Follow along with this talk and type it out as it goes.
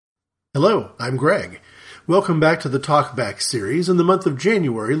Hello, I'm Greg. Welcome back to the Talkback series in the month of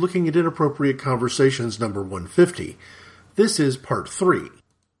January, looking at Inappropriate Conversations number 150. This is part 3.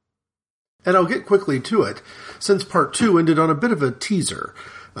 And I'll get quickly to it, since part 2 ended on a bit of a teaser,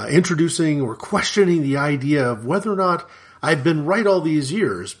 introducing or questioning the idea of whether or not I've been right all these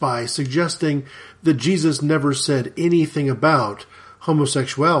years by suggesting that Jesus never said anything about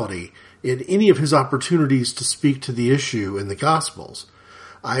homosexuality in any of his opportunities to speak to the issue in the Gospels.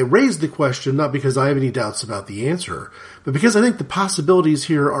 I raised the question not because I have any doubts about the answer, but because I think the possibilities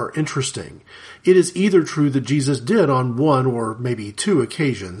here are interesting. It is either true that Jesus did on one or maybe two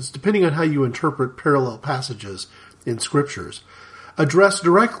occasions, depending on how you interpret parallel passages in scriptures, address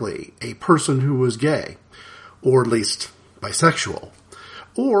directly a person who was gay, or at least bisexual.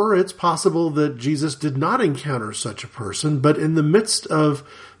 Or it's possible that Jesus did not encounter such a person, but in the midst of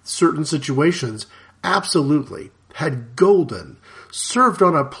certain situations, absolutely had golden, served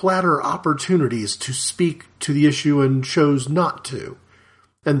on a platter opportunities to speak to the issue and chose not to.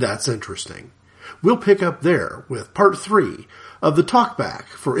 And that's interesting. We'll pick up there with part 3 of the Talkback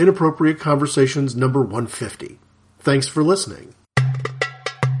for Inappropriate Conversations number 150. Thanks for listening.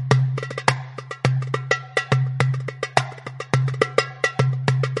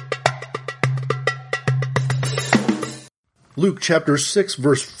 Luke chapter 6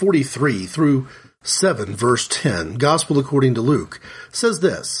 verse 43 through 7 verse 10, Gospel according to Luke, says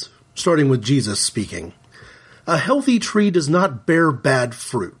this, starting with Jesus speaking. A healthy tree does not bear bad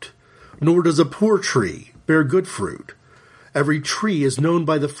fruit, nor does a poor tree bear good fruit. Every tree is known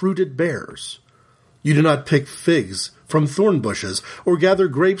by the fruit it bears. You do not pick figs from thorn bushes, or gather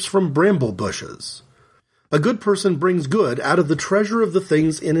grapes from bramble bushes. A good person brings good out of the treasure of the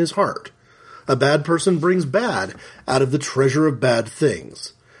things in his heart. A bad person brings bad out of the treasure of bad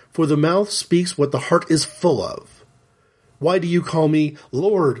things. For the mouth speaks what the heart is full of. Why do you call me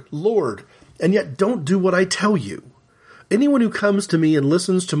Lord, Lord, and yet don't do what I tell you? Anyone who comes to me and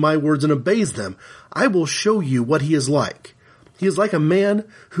listens to my words and obeys them, I will show you what he is like. He is like a man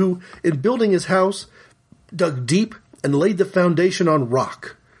who, in building his house, dug deep and laid the foundation on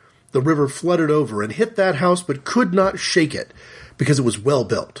rock. The river flooded over and hit that house but could not shake it, because it was well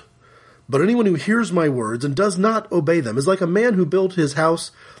built. But anyone who hears my words and does not obey them is like a man who built his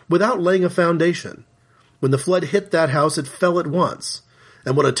house without laying a foundation. When the flood hit that house, it fell at once.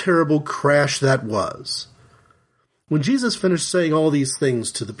 And what a terrible crash that was. When Jesus finished saying all these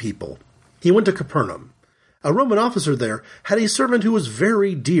things to the people, he went to Capernaum. A Roman officer there had a servant who was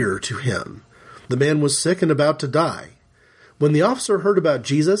very dear to him. The man was sick and about to die. When the officer heard about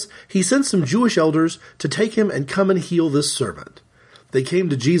Jesus, he sent some Jewish elders to take him and come and heal this servant. They came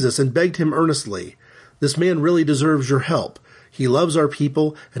to Jesus and begged him earnestly, "This man really deserves your help. He loves our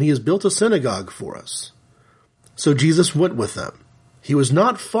people, and he has built a synagogue for us." So Jesus went with them. He was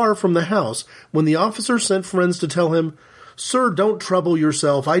not far from the house when the officer sent friends to tell him, "Sir, don't trouble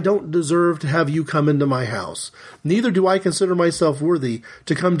yourself. I don't deserve to have you come into my house. Neither do I consider myself worthy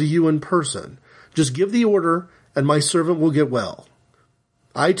to come to you in person. Just give the order, and my servant will get well.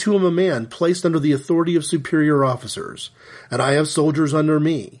 I too am a man placed under the authority of superior officers, and I have soldiers under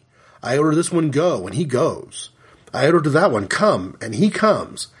me. I order this one go, and he goes. I order to that one come, and he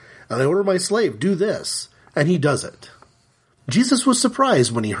comes. And I order my slave do this, and he does it." Jesus was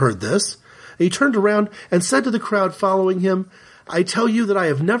surprised when he heard this. He turned around and said to the crowd following him, "I tell you that I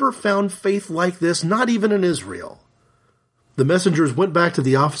have never found faith like this, not even in Israel." The messengers went back to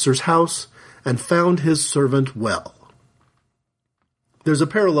the officer's house and found his servant well. There's a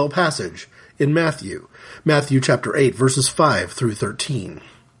parallel passage in Matthew chapter 8, verses 5 through 13.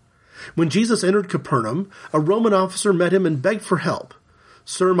 When Jesus entered Capernaum, a Roman officer met him and begged for help.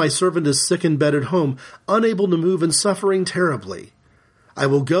 "Sir, my servant is sick in bed at home, unable to move and suffering terribly." "I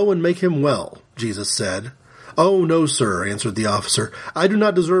will go and make him well," Jesus said. "Oh, no, sir," answered the officer. "I do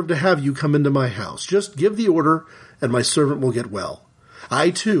not deserve to have you come into my house. Just give the order, and my servant will get well. I,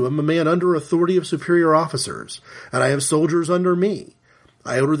 too, am a man under authority of superior officers, and I have soldiers under me.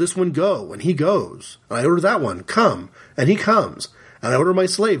 I order this one go, and he goes. And I order that one come, and he comes. And I order my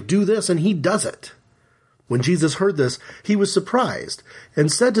slave do this, and he does it." When Jesus heard this, he was surprised,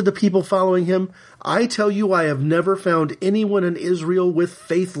 and said to the people following him, "I tell you, I have never found anyone in Israel with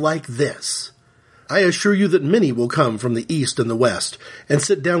faith like this. I assure you that many will come from the east and the west, and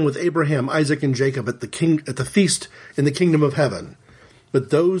sit down with Abraham, Isaac, and Jacob at the feast in the kingdom of heaven. But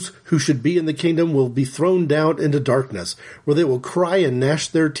those who should be in the kingdom will be thrown down into darkness, where they will cry and gnash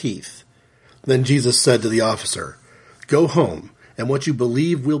their teeth." Then Jesus said to the officer, "Go home, and what you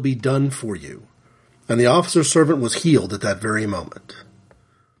believe will be done for you." And the officer's servant was healed at that very moment.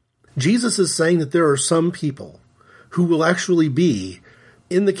 Jesus is saying that there are some people who will actually be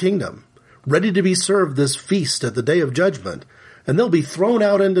in the kingdom, ready to be served this feast at the day of judgment, and they'll be thrown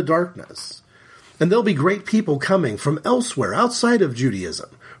out into darkness. And there'll be great people coming from elsewhere, outside of Judaism,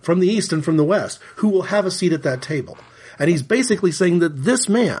 from the east and from the west, who will have a seat at that table. And he's basically saying that this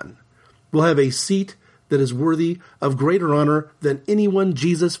man will have a seat that is worthy of greater honor than anyone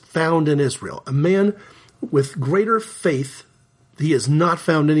Jesus found in Israel. A man with greater faith he is not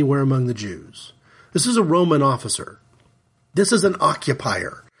found anywhere among the Jews. This is a Roman officer. This is an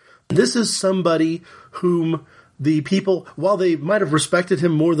occupier. This is somebody whom the people, while they might have respected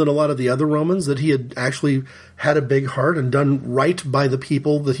him more than a lot of the other Romans, that he had actually had a big heart and done right by the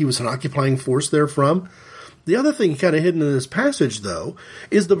people that he was an occupying force there from. The other thing kind of hidden in this passage, though,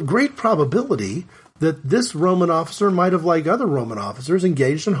 is the great probability that this Roman officer might have, like other Roman officers,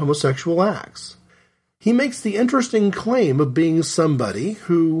 engaged in homosexual acts. He makes the interesting claim of being somebody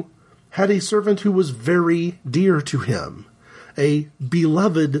who had a servant who was very dear to him. A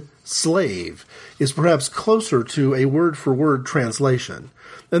beloved slave is perhaps closer to a word-for-word translation.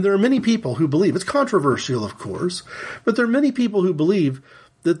 And there are many people who believe, it's controversial of course, but there are many people who believe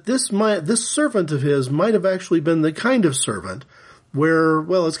that this servant of his might have actually been the kind of servant where,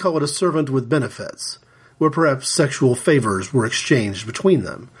 well, let's call it a servant with benefits, where perhaps sexual favors were exchanged between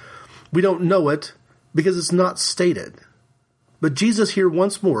them. We don't know it because it's not stated. But Jesus here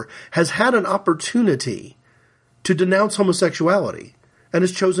once more has had an opportunity to denounce homosexuality and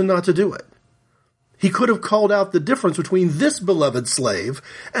has chosen not to do it. He could have called out the difference between this beloved slave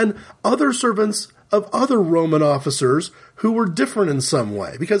and other servants of other Roman officers who were different in some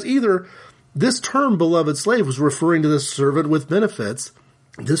way, because either this term beloved slave was referring to this servant with benefits,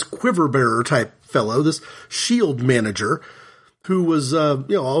 this quiver bearer type fellow, this shield manager, who was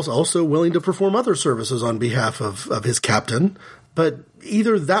also willing to perform other services on behalf of his captain. But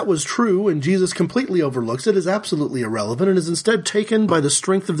either that was true and Jesus completely overlooks it, is absolutely irrelevant, and is instead taken by the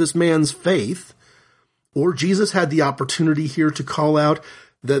strength of this man's faith, or Jesus had the opportunity here to call out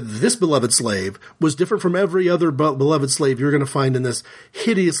that this beloved slave was different from every other beloved slave you're going to find in this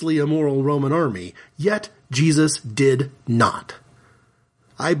hideously immoral Roman army. Yet Jesus did not.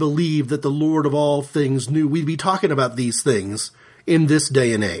 I believe that the Lord of all things knew we'd be talking about these things in this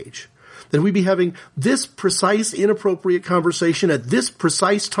day and age. That we'd be having this precise, inappropriate conversation at this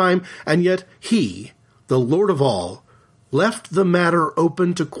precise time, and yet he, the Lord of all, left the matter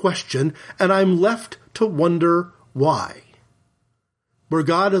open to question, and I'm left to wonder why. Where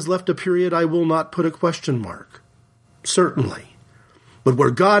God has left a period, I will not put a question mark. Certainly. But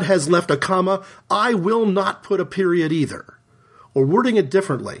where God has left a comma, I will not put a period either. Or wording it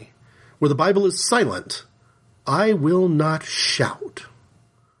differently, where the Bible is silent, I will not shout.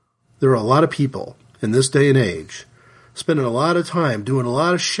 There are a lot of people in this day and age spending a lot of time doing a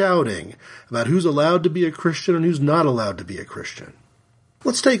lot of shouting about who's allowed to be a Christian and who's not allowed to be a Christian.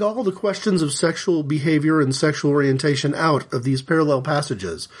 Let's take all the questions of sexual behavior and sexual orientation out of these parallel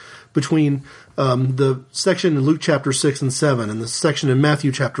passages between the section in Luke chapter 6 and 7 and the section in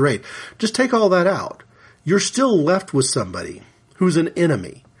Matthew chapter 8. Just take all that out. You're still left with somebody who's an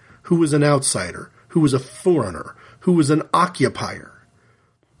enemy, who is an outsider, who is a foreigner, who is an occupier.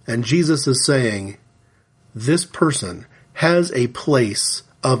 And Jesus is saying, this person has a place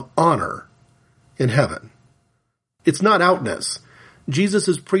of honor in heaven. It's not outness. Jesus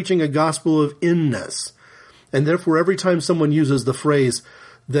is preaching a gospel of inness. And therefore, every time someone uses the phrase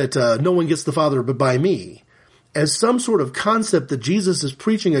that no one gets the Father but by me, as some sort of concept that Jesus is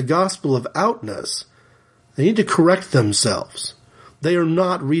preaching a gospel of outness, they need to correct themselves. They are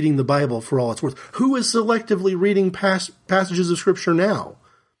not reading the Bible for all it's worth. Who is selectively reading passages of Scripture now?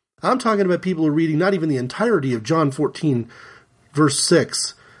 I'm talking about people who are reading not even the entirety of John 14, verse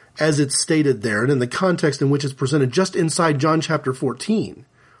 6, as it's stated there, and in the context in which it's presented just inside John chapter 14.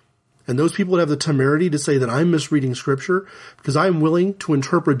 And those people would have the temerity to say that I'm misreading Scripture because I'm willing to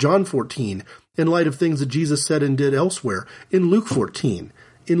interpret John 14 in light of things that Jesus said and did elsewhere, in Luke 14,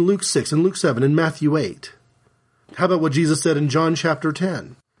 in Luke 6, in Luke 7, in Matthew 8. How about what Jesus said in John chapter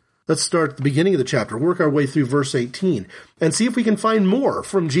 10? Let's start at the beginning of the chapter, work our way through verse 18, and see if we can find more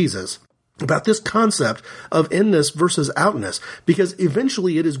from Jesus about this concept of inness versus outness, because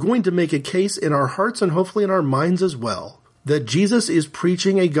eventually it is going to make a case in our hearts and hopefully in our minds as well, that Jesus is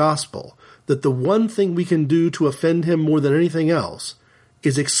preaching a gospel, that the one thing we can do to offend him more than anything else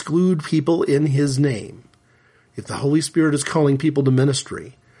is exclude people in his name. If the Holy Spirit is calling people to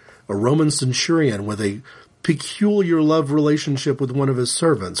ministry, a Roman centurion with a peculiar love relationship with one of his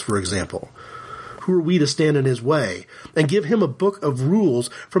servants, for example, Who are we to stand in his way and give him a book of rules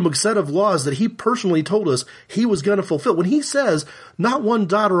from a set of laws that he personally told us he was going to fulfill? When he says not one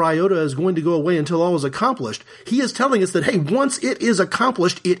dot or iota is going to go away until all is accomplished, he is telling us that, hey, once it is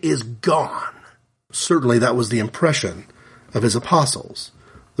accomplished, it is gone. Certainly that was the impression of his apostles,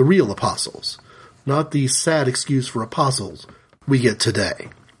 the real apostles, not the sad excuse for apostles we get today.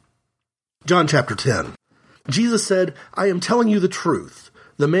 John chapter 10. Jesus said, I am telling you the truth.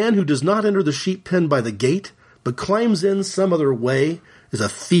 The man who does not enter the sheep pen by the gate, but climbs in some other way, is a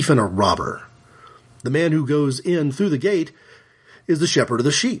thief and a robber. The man who goes in through the gate is the shepherd of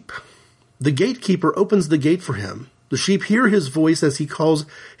the sheep. The gatekeeper opens the gate for him. The sheep hear his voice as he calls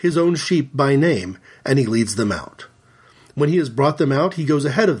his own sheep by name, and he leads them out. When he has brought them out, he goes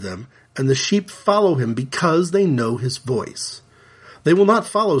ahead of them, and the sheep follow him because they know his voice. They will not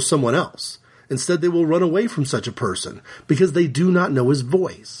follow someone else. Instead, they will run away from such a person because they do not know his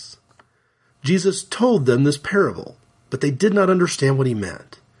voice. Jesus told them this parable, but they did not understand what he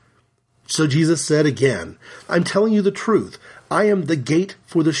meant. So Jesus said again, I'm telling you the truth. I am the gate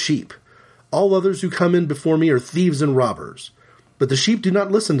for the sheep. All others who come in before me are thieves and robbers, but the sheep do not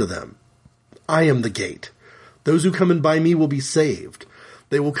listen to them. I am the gate. Those who come in by me will be saved.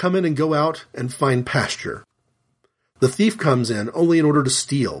 They will come in and go out and find pasture. The thief comes in only in order to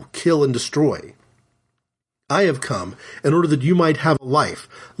steal, kill, and destroy. I have come in order that you might have life,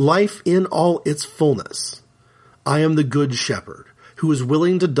 life in all its fullness. I am the good shepherd, who is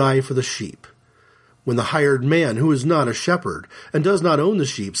willing to die for the sheep. When the hired man, who is not a shepherd and does not own the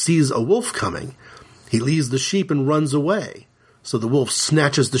sheep, sees a wolf coming, he leaves the sheep and runs away. So the wolf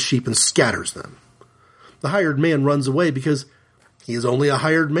snatches the sheep and scatters them. The hired man runs away because he is only a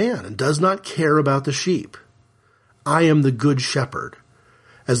hired man and does not care about the sheep. I am the good shepherd.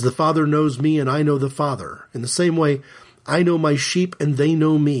 As the Father knows me and I know the Father, in the same way I know my sheep and they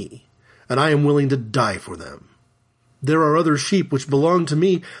know me, and I am willing to die for them. There are other sheep which belong to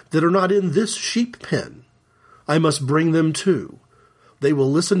me that are not in this sheep pen. I must bring them too. They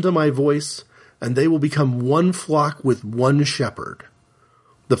will listen to my voice, and they will become one flock with one shepherd.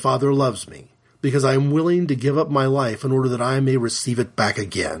 The Father loves me, because I am willing to give up my life in order that I may receive it back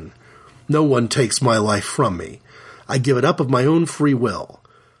again. No one takes my life from me. I give it up of my own free will.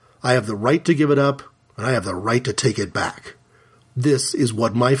 I have the right to give it up, and I have the right to take it back. This is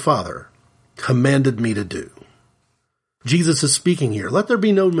what my Father commanded me to do. Jesus is speaking here. Let there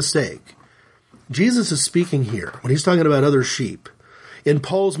be no mistake. Jesus is speaking here when he's talking about other sheep. In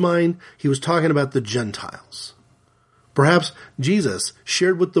Paul's mind, he was talking about the Gentiles. Perhaps Jesus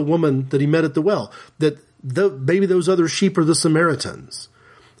shared with the woman that he met at the well that maybe those other sheep are the Samaritans.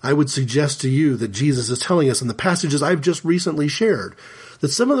 I would suggest to you that Jesus is telling us in the passages I've just recently shared that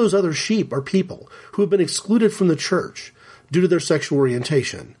some of those other sheep are people who have been excluded from the church due to their sexual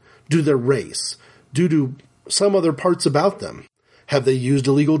orientation, due to their race, due to some other parts about them. Have they used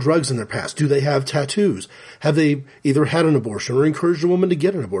illegal drugs in their past? Do they have tattoos? Have they either had an abortion or encouraged a woman to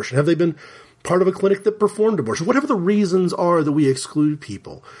get an abortion? Have they been part of a clinic that performed abortion? Whatever the reasons are that we exclude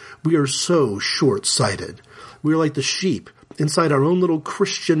people, we are so short-sighted. We are like the sheep inside our own little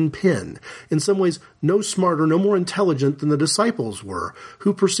Christian pen, in some ways no smarter, no more intelligent than the disciples were,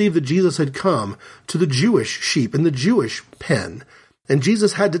 who perceived that Jesus had come to the Jewish sheep in the Jewish pen. And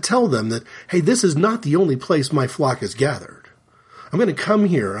Jesus had to tell them that, hey, this is not the only place my flock is gathered. I'm going to come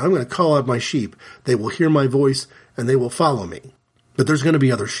here. I'm going to call out my sheep. They will hear my voice and they will follow me. But there's going to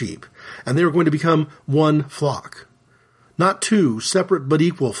be other sheep, and they are going to become one flock. Not two separate but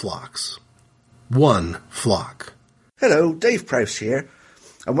equal flocks. One flock. Hello, Dave Prowse here.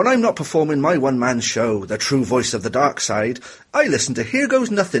 And when I'm not performing my one-man show, The True Voice of the Dark Side, I listen to Here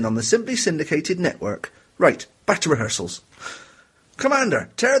Goes Nothing on the Simply Syndicated Network. Right, back to rehearsals. Commander,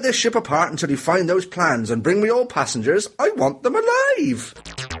 tear this ship apart until you find those plans and bring me all passengers. I want them alive!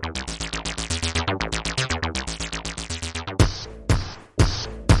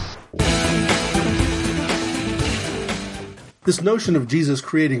 This notion of Jesus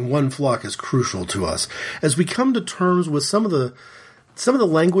creating one flock is crucial to us as we come to terms with some of the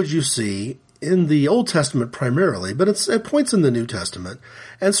language you see in the Old Testament primarily, but it points in the New Testament,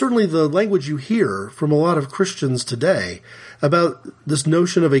 and certainly the language you hear from a lot of Christians today about this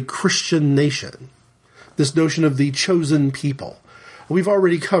notion of a Christian nation, this notion of the chosen people. We've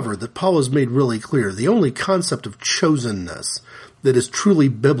already covered that Paul has made really clear the only concept of chosenness that is truly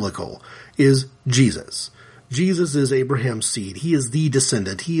biblical is Jesus. Jesus is Abraham's seed. He is the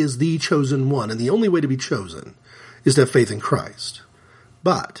descendant. He is the chosen one. And the only way to be chosen is to have faith in Christ.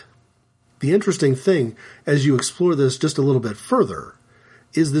 But the interesting thing, as you explore this just a little bit further,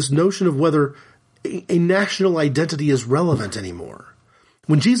 is this notion of whether a national identity is relevant anymore.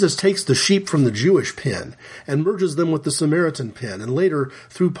 When Jesus takes the sheep from the Jewish pen and merges them with the Samaritan pen, and later,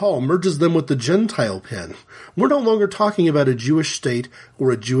 through Paul, merges them with the Gentile pen, we're no longer talking about a Jewish state or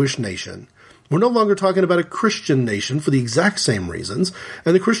a Jewish nation. We're no longer talking about a Christian nation for the exact same reasons,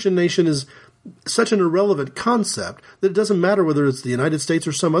 and the Christian nation is such an irrelevant concept that it doesn't matter whether it's the United States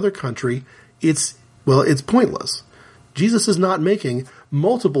or some other country. It's pointless. Jesus is not making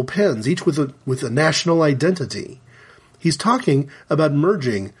multiple pens, each with a national identity. He's talking about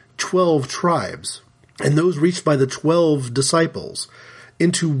merging 12 tribes, and those reached by the 12 disciples,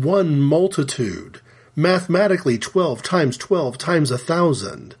 into one multitude. Mathematically, 12 times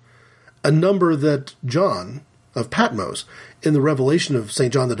 1,000. A number that John of Patmos, in the Revelation of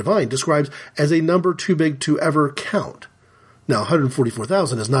St. John the Divine, describes as a number too big to ever count. Now,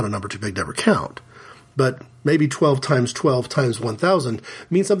 144,000 is not a number too big to ever count, but maybe 12 times 1,000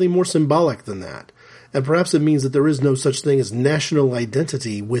 means something more symbolic than that. And perhaps it means that there is no such thing as national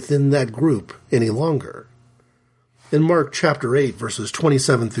identity within that group any longer. In Mark chapter 8, verses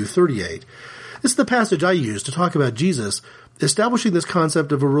 27 through 38, this is the passage I use to talk about Jesus establishing this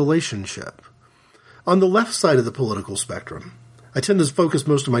concept of a relationship. On the left side of the political spectrum, I tend to focus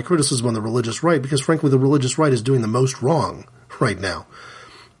most of my criticism on the religious right because, frankly, the religious right is doing the most wrong right now.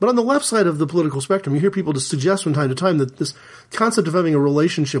 But on the left side of the political spectrum, you hear people to suggest from time to time that this concept of having a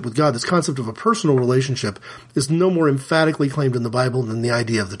relationship with God, this concept of a personal relationship, is no more emphatically claimed in the Bible than the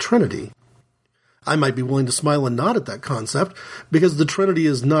idea of the Trinity. I might be willing to smile and nod at that concept because the Trinity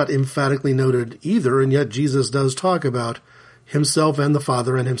is not emphatically noted either, and yet Jesus does talk about himself and the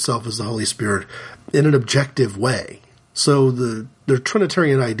Father and himself as the Holy Spirit in an objective way. So the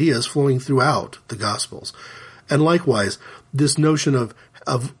Trinitarian ideas flowing throughout the Gospels. And likewise, this notion of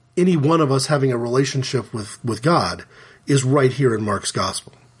any one of us having a relationship with God is right here in Mark's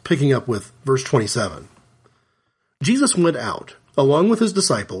Gospel, picking up with verse 27. Jesus went out, along with his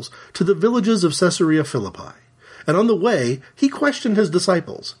disciples, to the villages of Caesarea Philippi, and on the way he questioned his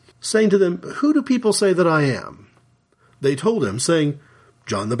disciples, saying to them, "Who do people say that I am?" They told him, saying,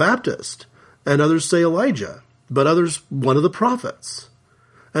 "John the Baptist, and others say Elijah, but others one of the prophets."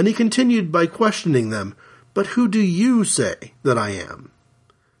 And he continued by questioning them, "But who do you say that I am?"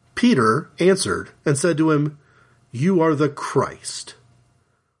 Peter answered and said to him, "You are the Christ."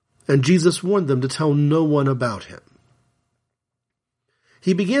 And Jesus warned them to tell no one about him.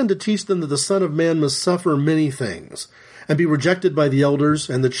 He began to teach them that the Son of Man must suffer many things, and be rejected by the elders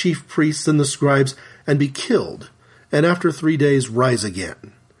and the chief priests and the scribes, and be killed, and after 3 days rise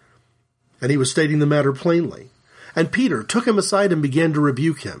again. And he was stating the matter plainly. And Peter took him aside and began to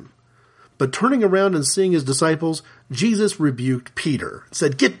rebuke him. But turning around and seeing his disciples, Jesus rebuked Peter, and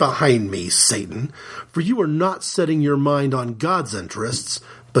said, "Get behind me, Satan, for you are not setting your mind on God's interests,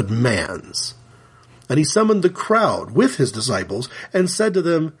 but man's." And he summoned the crowd with his disciples and said to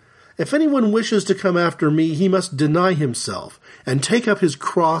them, "If anyone wishes to come after me, he must deny himself and take up his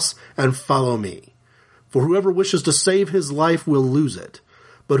cross and follow me. For whoever wishes to save his life will lose it,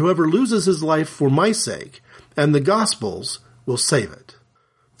 but whoever loses his life for my sake and the gospel's will save it.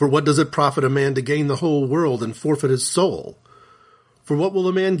 For what does it profit a man to gain the whole world and forfeit his soul? For what will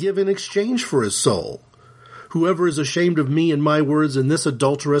a man give in exchange for his soul? Whoever is ashamed of me and my words in this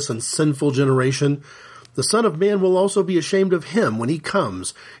adulterous and sinful generation, the Son of Man will also be ashamed of him when he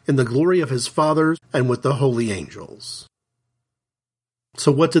comes in the glory of his Father and with the holy angels."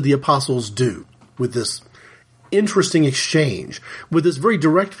 So what did the apostles do with this interesting exchange, with this very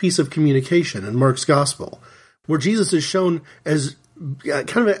direct piece of communication in Mark's Gospel, where Jesus is shown as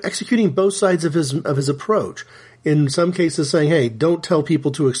kind of executing both sides of his approach? In some cases saying, hey, don't tell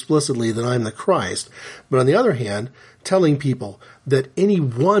people too explicitly that I'm the Christ. But on the other hand, telling people that any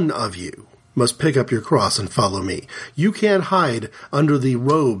one of you must pick up your cross and follow me. You can't hide under the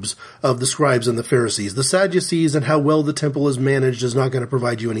robes of the scribes and the Pharisees. The Sadducees and how well the temple is managed is not going to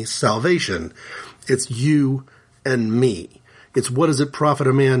provide you any salvation. It's you and me. It's what does it profit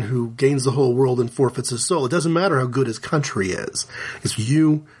a man who gains the whole world and forfeits his soul? It doesn't matter how good his country is. It's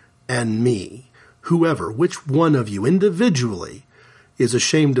you and me. Whoever, which one of you individually is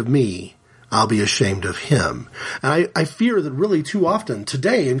ashamed of me, I'll be ashamed of him. And I fear that really too often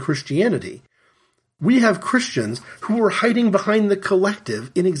today in Christianity, we have Christians who are hiding behind the collective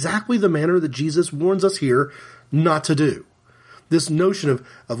in exactly the manner that Jesus warns us here not to do. This notion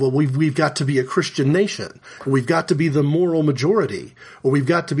of well, we've got to be a Christian nation, or we've got to be the moral majority, or we've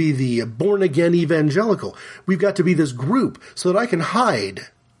got to be the born-again evangelical. We've got to be this group so that I can hide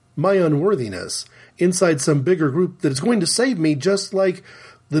my unworthiness inside some bigger group that is going to save me, just like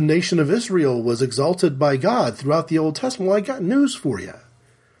the nation of Israel was exalted by God throughout the Old Testament. Well, I got news for you.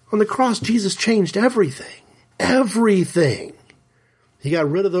 On the cross, Jesus changed everything. Everything. He got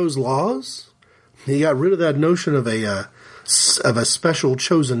rid of those laws. He got rid of that notion of a special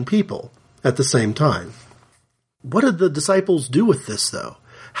chosen people at the same time. What did the disciples do with this, though?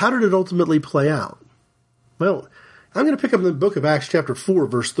 How did it ultimately play out? Well, I'm going to pick up in the book of Acts chapter 4,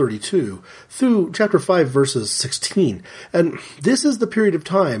 verse 32, through chapter 5, verses 16. And this is the period of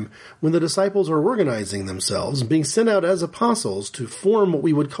time when the disciples are organizing themselves and being sent out as apostles to form what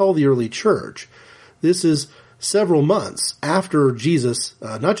we would call the early church. This is several months after Jesus,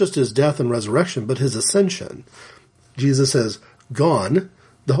 not just his death and resurrection, but his ascension. Jesus has gone,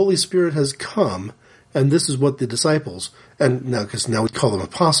 the Holy Spirit has come, and this is what the disciples, and now, because now we call them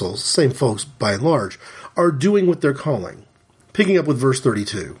apostles, same folks by and large, are doing with their calling. Picking up with verse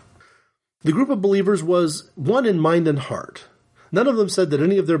 32. The group of believers was one in mind and heart. None of them said that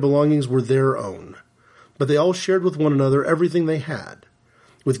any of their belongings were their own, but they all shared with one another everything they had.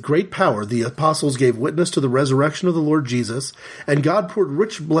 With great power, the apostles gave witness to the resurrection of the Lord Jesus, and God poured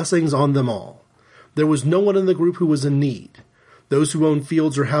rich blessings on them all. There was no one in the group who was in need. Those who owned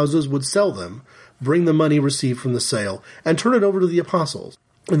fields or houses would sell them, bring the money received from the sale, and turn it over to the apostles.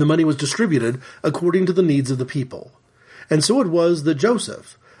 And the money was distributed according to the needs of the people. And so it was that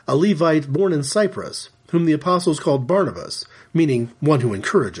Joseph, a Levite born in Cyprus, whom the apostles called Barnabas, meaning one who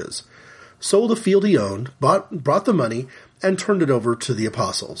encourages, sold a field he owned, brought the money, and turned it over to the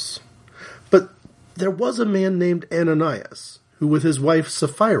apostles. But there was a man named Ananias, who with his wife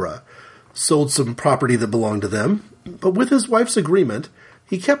Sapphira sold some property that belonged to them, but with his wife's agreement,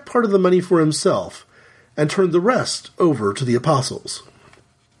 he kept part of the money for himself and turned the rest over to the apostles.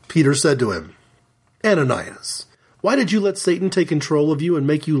 Peter said to him, Ananias, why did you let Satan take control of you and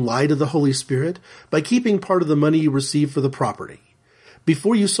make you lie to the Holy Spirit by keeping part of the money you received for the property?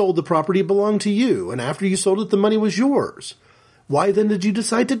 Before you sold the property, it belonged to you, and after you sold it, the money was yours. Why then did you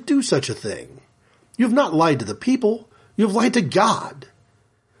decide to do such a thing? You have not lied to the people, you have lied to God.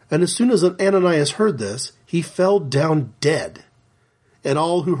 And as soon as Ananias heard this, he fell down dead. And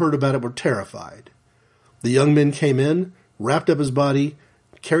all who heard about it were terrified. The young men came in, wrapped up his body,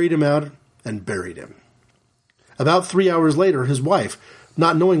 carried him out, and buried him. About 3 hours later, his wife,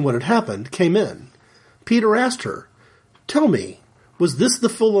 not knowing what had happened, came in. Peter asked her, Tell me, was this the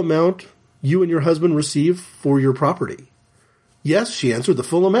full amount you and your husband received for your property? Yes, she answered, the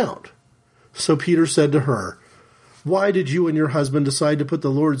full amount. So Peter said to her, Why did you and your husband decide to put the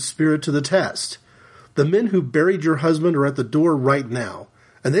Lord's Spirit to the test? The men who buried your husband are at the door right now,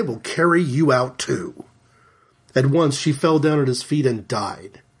 and they will carry you out too. At once she fell down at his feet and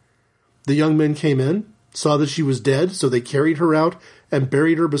died. The young men came in, saw that she was dead, so they carried her out and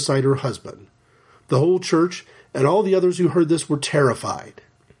buried her beside her husband. The whole church and all the others who heard this were terrified.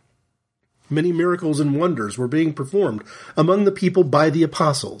 Many miracles and wonders were being performed among the people by the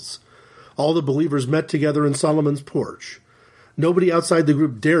apostles. All the believers met together in Solomon's porch. Nobody outside the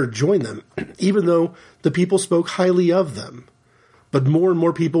group dared join them, even though the people spoke highly of them. But more and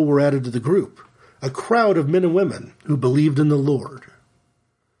more people were added to the group, a crowd of men and women who believed in the Lord.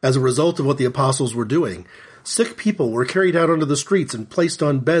 As a result of what the apostles were doing, sick people were carried out onto the streets and placed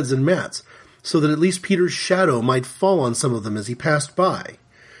on beds and mats, so that at least Peter's shadow might fall on some of them as he passed by.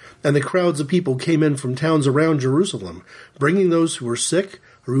 And the crowds of people came in from towns around Jerusalem, bringing those who were sick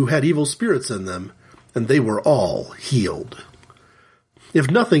or who had evil spirits in them, and they were all healed. If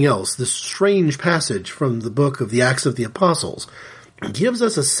nothing else, this strange passage from the book of the Acts of the Apostles gives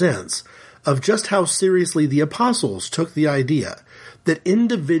us a sense of just how seriously the apostles took the idea that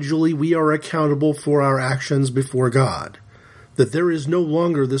individually we are accountable for our actions before God, that there is no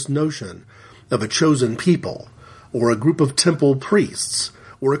longer this notion of a chosen people, or a group of temple priests,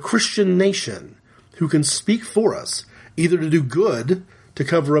 or a Christian nation who can speak for us, either to do good, to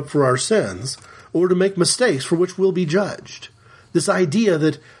cover up for our sins, or to make mistakes for which we'll be judged. This idea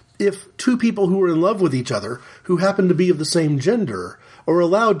that if two people who are in love with each other, who happen to be of the same gender, are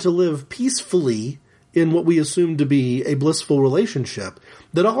allowed to live peacefully in what we assume to be a blissful relationship,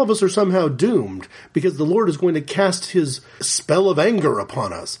 that all of us are somehow doomed because the Lord is going to cast his spell of anger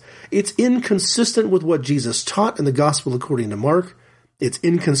upon us. It's inconsistent with what Jesus taught in the Gospel according to Mark. It's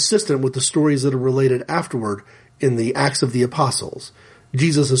inconsistent with the stories that are related afterward in the Acts of the Apostles.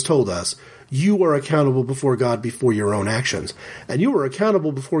 Jesus has told us, you are accountable before God before your own actions, and you are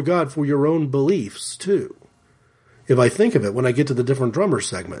accountable before God for your own beliefs, too. If I think of it when I get to the different drummer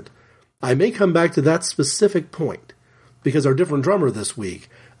segment, I may come back to that specific point, because our different drummer this week,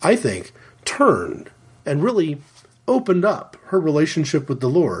 I think, turned and really opened up her relationship with the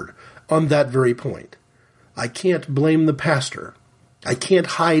Lord on that very point. I can't blame the pastor. I can't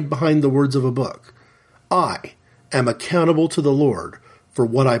hide behind the words of a book. I am accountable to the Lord for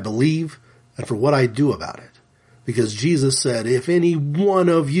what I believe and for what I do about it, Because Jesus said, if any one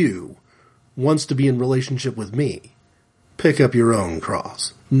of you wants to be in relationship with me, pick up your own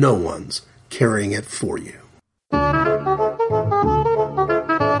cross. No one's carrying it for you.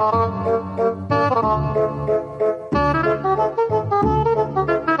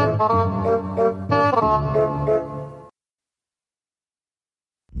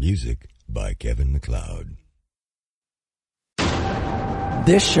 Music by Kevin MacLeod.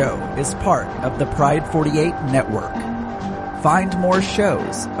 This show is part of the Pride 48 network. Find more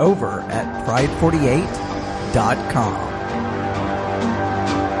shows over at pride48.com.